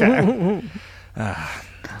it. Okay.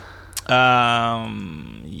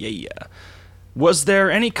 Yeah. Was there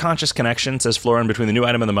any conscious connection, says Florin, between the new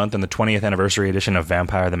item of the month and the 20th anniversary edition of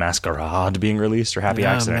Vampire the Masquerade being released, or happy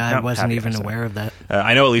accident? I wasn't even aware of that.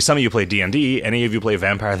 I know at least some of you play D&D. Any of you play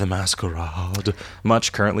Vampire the Masquerade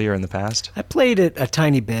much currently or in the past? I played it a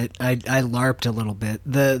tiny bit. I LARPed a little bit.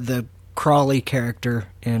 The Crawley character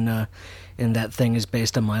in that thing is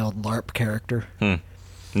based on my old LARP character.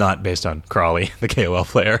 Not based on Crawley, the KoL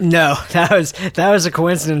player. No, that was a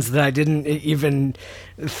coincidence that I didn't even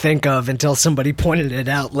think of until somebody pointed it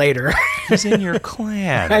out later. He's in your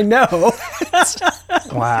clan. I know.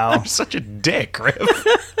 Wow. I'm such a dick,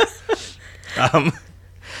 Riff.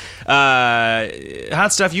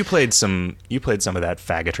 Hot Stuff, you played some of that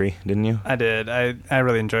faggotry, didn't you? I did. I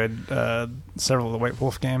really enjoyed several of the White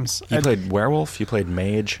Wolf games. You played Werewolf, you played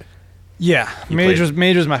Mage. Yeah, Mage was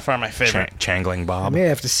by far my favorite. Changling Bob. I may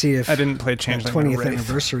have to see if I didn't play Changeling. The 20th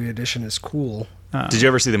anniversary edition is cool. Did you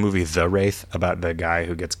ever see the movie The Wraith about the guy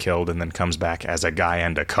who gets killed and then comes back as a guy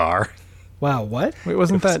and a car? Wow, what? Wait,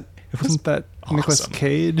 wasn't that awesome. Nicolas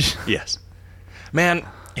Cage? Yes. Man,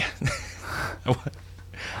 yeah.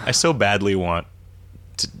 I so badly want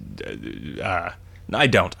to... no, I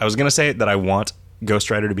don't. I was going to say that I want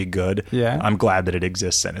Ghost Rider to be good. Yeah. I'm glad that it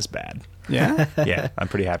exists and is bad. Yeah? Yeah, I'm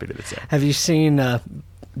pretty happy that it's there. Have you seen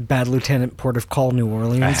Bad Lieutenant Port of Call, New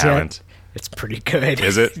Orleans I yet? haven't. It's pretty good.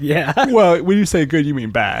 Is it? Yeah. Well, when you say good, you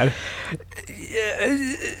mean bad.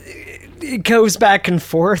 It goes back and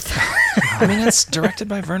forth. I mean, it's directed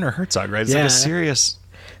by Werner Herzog, right? It's like Yeah. a serious...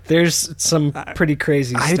 There's some pretty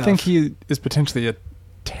crazy I stuff. think he is potentially a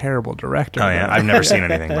terrible director. Oh, yeah. though. I've never seen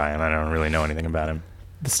anything by him. I don't really know anything about him.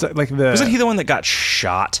 Wasn't he the one that got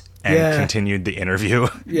shot and continued the interview?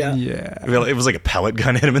 Yeah. Yeah. It was like a pellet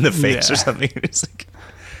gun hit him in the face Yeah. or something. It's like...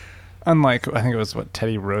 Unlike, I think it was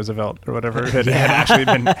Teddy Roosevelt or whatever had actually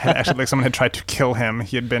like someone had tried to kill him.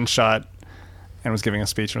 He had been shot and was giving a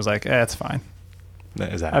speech and was like, it's fine.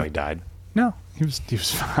 Is that how he died? No, he was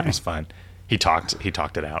fine. It's fine. He talked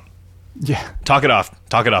it out. Yeah. Talk it off,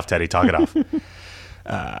 Teddy. Talk it off.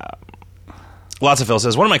 Lots of Phil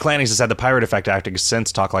says, one of my clannies has had the pirate effect acting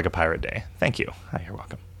since Talk Like a Pirate Day. Thank you. Hi, you're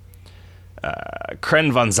welcome.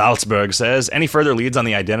 Kren von Salzburg says, any further leads on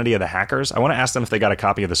the identity of the hackers? I want to ask them if they got a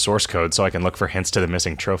copy of the source code so I can look for hints to the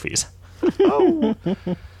missing trophies. Oh.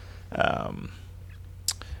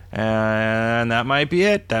 And that might be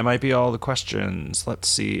it. That might be all the questions. Let's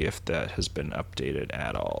see if that has been updated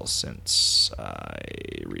at all since I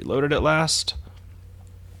reloaded it last.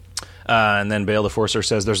 And then Bale the Forcer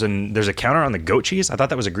says there's a counter on the goat cheese. I thought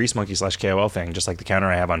that was a Grease Monkey / KOL thing, just like the counter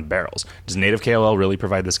I have on barrels. Does native KOL really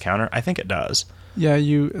provide this counter? I think it does. Yeah,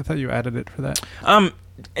 I thought you added it for that.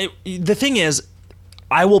 The thing is,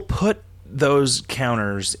 I will put those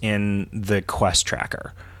counters in the quest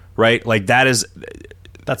tracker, right? Like that's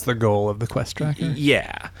the goal of the quest tracker.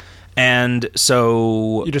 Yeah. And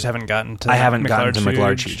so you just haven't gotten to. I haven't gotten to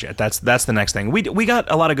McLarge yet. That's the next thing. We got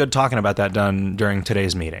a lot of good talking about that done during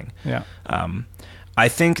today's meeting. Yeah. I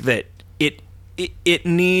think that it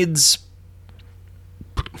needs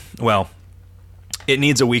a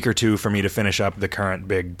week or two for me to finish up the current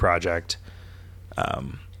big project.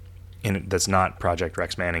 That's not Project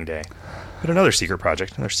Rex Manning Day, but another secret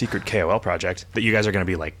project, another secret KOL project that you guys are going to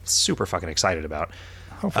be like super fucking excited about.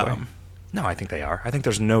 Hopefully. No, I think they are. I think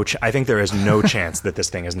there's I think there is no chance that this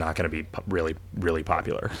thing is not going to be really, really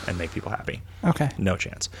popular and make people happy. Okay. No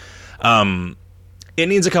chance. It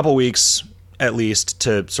needs a couple weeks at least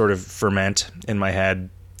to sort of ferment in my head.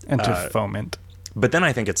 And to foment. But then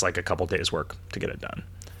I think it's like a couple days work to get it done.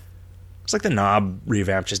 It's like the knob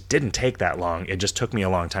revamp just didn't take that long. It just took me a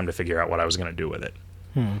long time to figure out what I was going to do with it.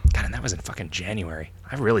 God, and that was in fucking January.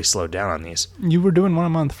 I really slowed down on these. You were doing one a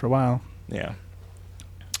month for a while. Yeah.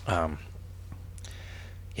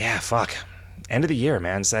 Yeah, fuck. End of the year,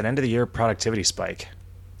 man. It's that end of the year productivity spike.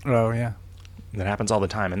 Oh, yeah. That happens all the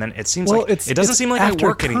time. And then it seems it doesn't seem like I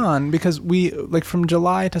work after con, because we, like, from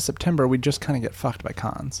July to September, we just kind of get fucked by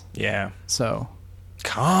cons. Yeah. So.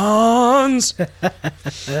 Cons!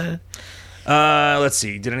 Let's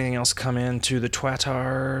see. Did anything else come into the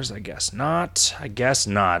Twattars? I guess not.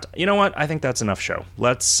 You know what? I think that's enough show.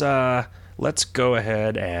 Let's go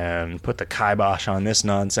ahead and put the kibosh on this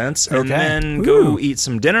nonsense and then go eat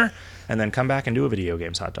some dinner and then come back and do a video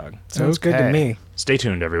games hot dog. Sounds good to me. Stay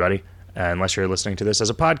tuned, everybody. Unless you're listening to this as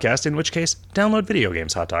a podcast, in which case, download Video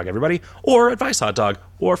Games Hot Dog, everybody, or Advice Hot Dog,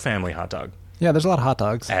 or Family Hot Dog. Yeah, there's a lot of hot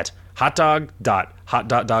dogs. At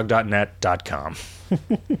hotdog.hotdog.net.com.